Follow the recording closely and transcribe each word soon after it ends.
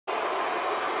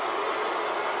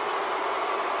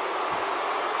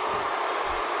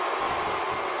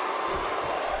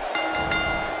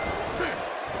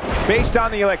Based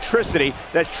on the electricity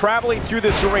that's traveling through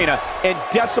this arena and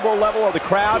decibel level of the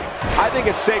crowd, I think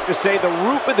it's safe to say the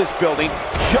roof of this building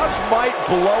just might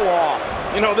blow off.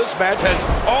 You know, this match has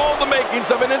all the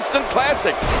makings of an instant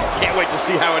classic. Can't wait to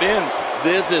see how it ends.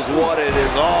 This is what it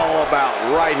is all about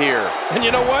right here. And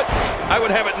you know what? I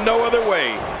would have it no other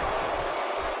way.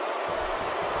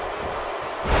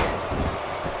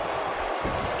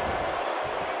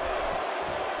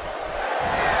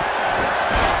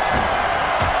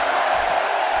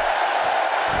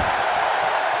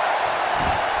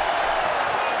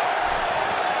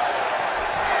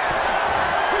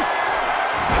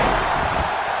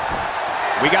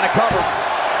 We got a cover.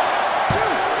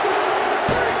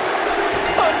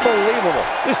 Unbelievable.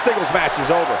 This singles match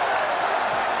is over.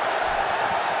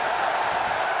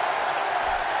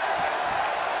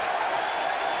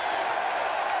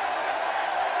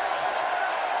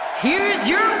 Here's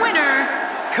your winner,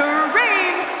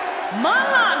 Kareem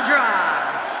Malandra.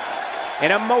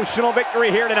 An emotional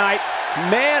victory here tonight.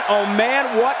 Man, oh man,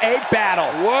 what a battle.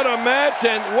 What a match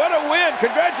and what a win.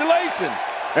 Congratulations.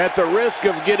 At the risk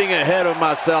of getting ahead of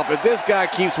myself, if this guy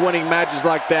keeps winning matches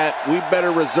like that, we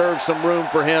better reserve some room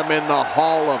for him in the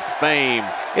Hall of Fame.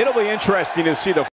 It'll be interesting to see the